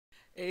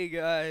Hey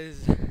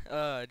guys,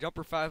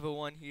 Jumper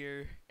 501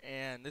 here,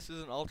 and this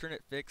is an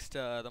alternate fix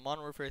to the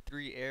Modern Warfare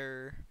 3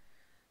 error.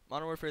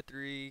 Modern Warfare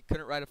 3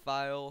 couldn't write a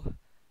file,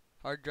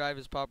 hard drive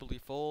is probably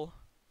full,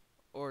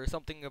 or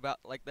something about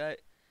like that.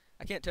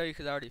 I can't tell you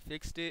because I already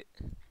fixed it,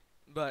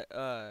 but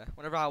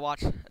whenever I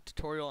watch a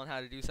tutorial on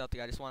how to do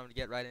something, I just want to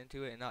get right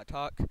into it and not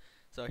talk.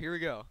 So here we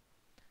go.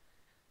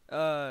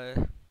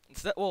 Uh,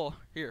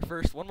 here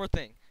first, one more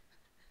thing.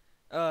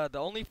 The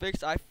only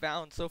fix I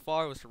found so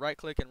far was to right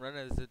click and run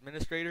as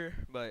administrator,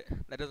 but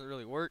that doesn't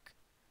really work,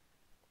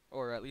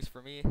 or at least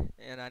for me,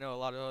 and I know a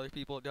lot of other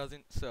people it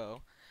doesn't.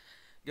 So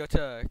go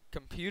to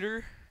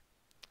computer,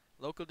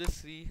 local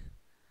disk C,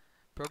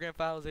 program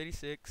files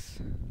 86,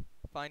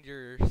 find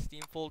your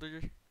Steam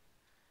folder,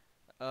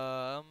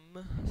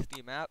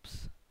 Steam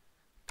apps,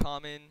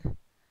 common,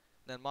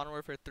 then Modern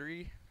Warfare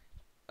 3.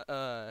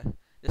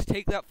 Just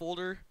take that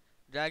folder,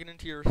 drag it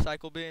into your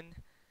recycle bin,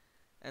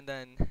 and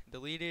then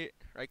delete it,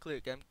 right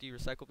click, empty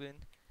recycle bin,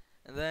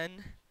 and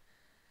then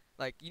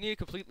you need to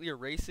completely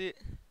erase it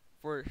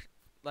for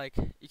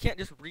you can't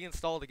just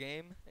reinstall the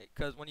game,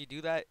 because when you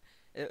do that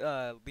it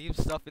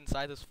leaves stuff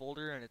inside this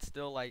folder and it's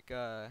still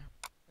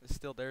it's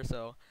still there.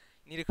 So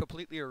you need to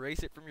completely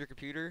erase it from your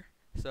computer.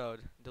 So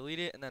delete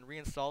it and then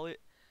reinstall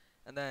it,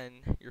 and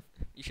then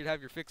you should have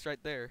your fix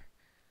right there.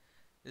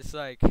 It's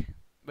but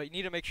you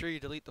need to make sure you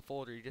delete the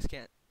folder. You just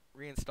can't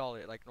reinstall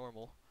it like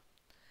normal.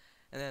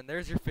 And then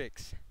there's your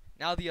fix.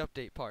 Now the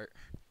update part.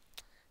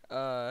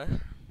 I'll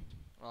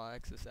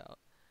X this out.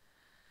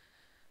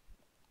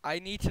 I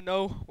need to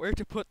know where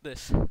to put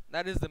this.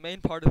 That is the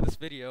main part of this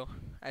video.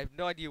 I have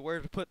no idea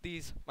where to put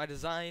these. My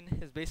design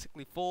is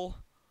basically full.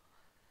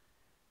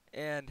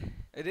 And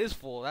it is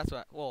full. That's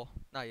what, well,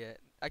 not yet.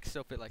 I can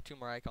still fit like 2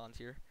 more icons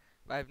here.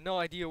 But I have no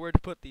idea where to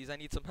put these. I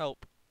need some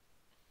help.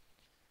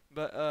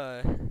 But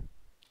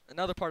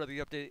another part of the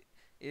update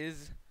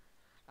is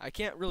I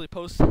can't really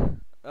post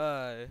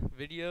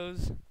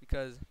videos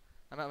because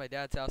I'm at my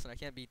dad's house and I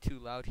can't be too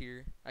loud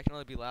here. I can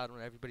only be loud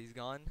when everybody's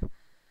gone.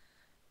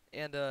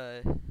 And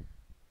I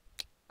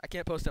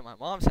can't post at my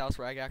mom's house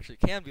where I actually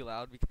can be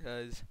loud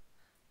because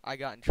I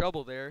got in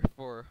trouble there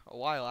for a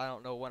while. I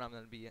don't know when I'm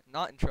going to be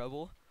not in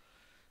trouble.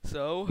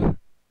 So,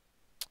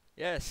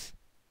 yes,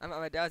 I'm at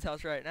my dad's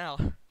house right now.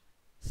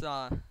 So,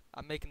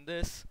 I'm making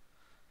this.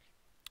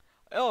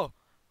 Oh,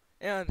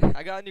 and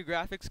I got a new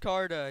graphics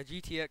card,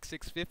 GTX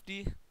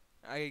 650.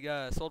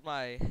 I sold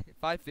my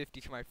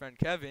 550 to my friend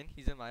Kevin.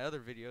 He's in my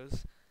other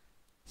videos.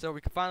 So we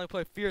can finally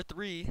play Fear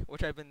 3,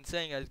 which I've been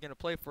saying I was going to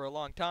play for a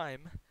long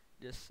time.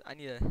 I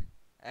need to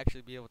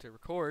actually be able to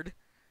record.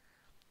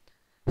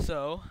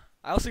 So,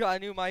 I also got a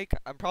new mic.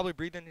 I'm probably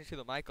breathing into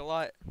the mic a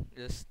lot.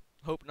 Just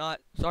hope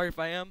not. Sorry if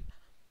I am.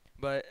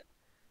 But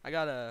I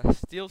got a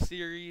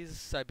SteelSeries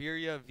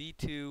Siberia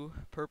V2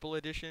 Purple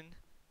Edition.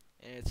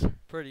 And it's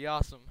pretty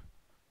awesome.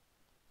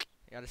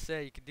 I gotta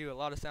say, you can do a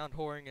lot of sound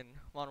whoring in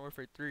Modern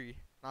Warfare 3.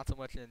 Not so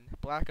much in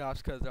Black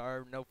Ops because there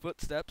are no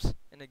footsteps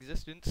in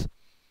existence.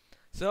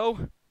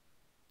 So,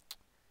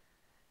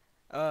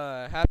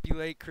 happy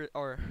late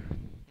or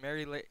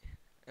merry late.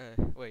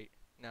 Wait,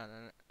 no,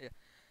 yeah,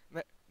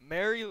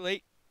 merry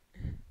late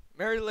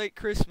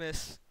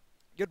Christmas.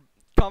 Good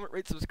comment,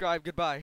 rate, subscribe. Goodbye.